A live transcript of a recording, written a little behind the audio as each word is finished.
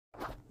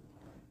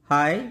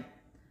Hi,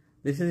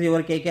 this is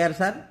your KKR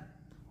sir.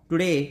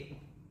 Today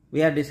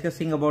we are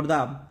discussing about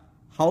the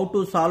how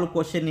to solve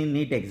question in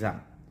NEET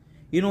exam.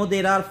 You know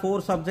there are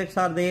 4 subjects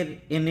are there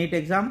in NEET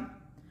exam: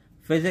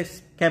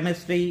 physics,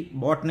 chemistry,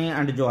 botany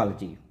and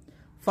zoology.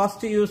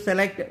 First you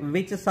select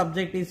which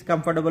subject is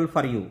comfortable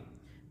for you,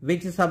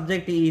 which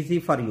subject is easy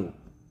for you,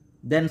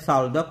 then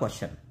solve the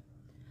question.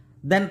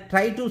 Then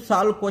try to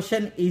solve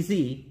question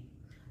easy.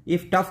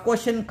 If tough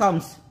question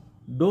comes,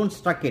 don't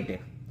stuck it.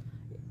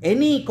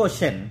 Any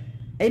question,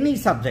 any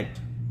subject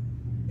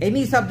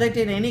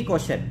in any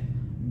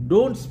question,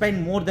 don't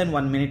spend more than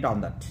 1 minute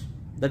on that.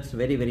 That's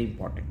very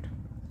important.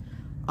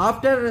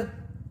 After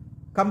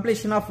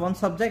completion of one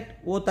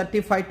subject,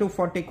 35 to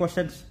 40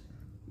 questions,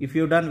 if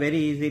you done very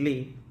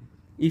easily,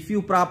 if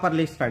you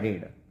properly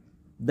studied,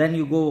 then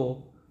you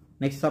go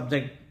next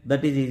subject,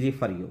 that is easy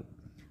for you.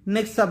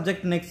 Next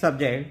subject.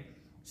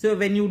 So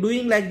when you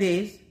doing like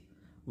this,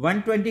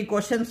 120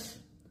 questions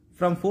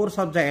from 4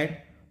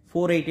 subject,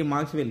 480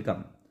 marks will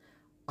come.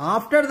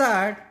 After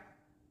that,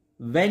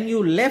 when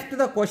you left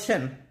the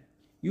question,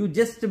 you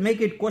just make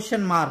it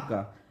question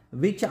mark.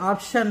 Which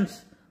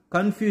options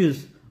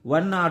confuse,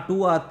 1 or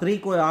 2 or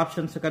 3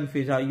 options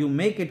confuse, you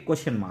make it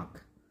question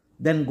mark.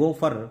 Then go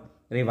for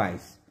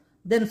revise.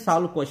 Then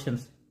solve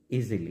questions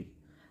easily.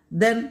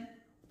 Then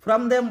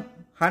from them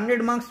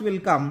 100 marks will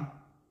come,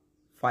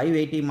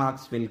 580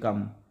 marks will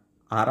come.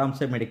 Aram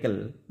se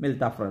medical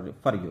milta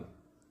for you.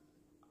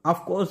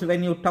 Of course,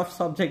 when you tough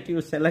subject you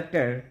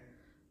selected,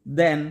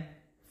 then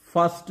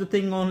first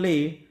thing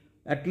only,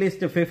 at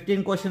least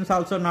 15 questions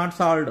also not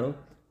solved.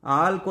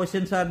 All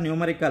questions are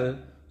numerical.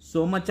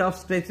 So much of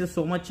stress,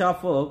 so much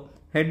of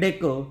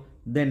headache.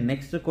 Then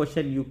next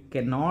question you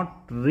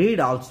cannot read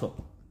also.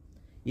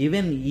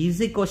 Even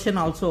easy question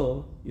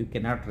also you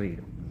cannot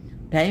read.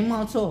 Time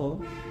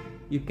also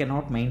you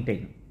cannot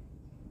maintain.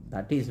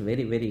 That is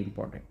very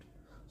important.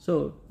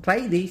 So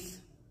try this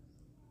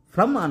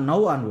from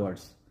now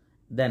onwards.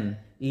 Then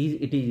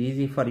it is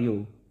easy for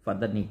you for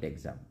the NEET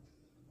exam.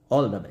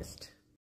 All the best.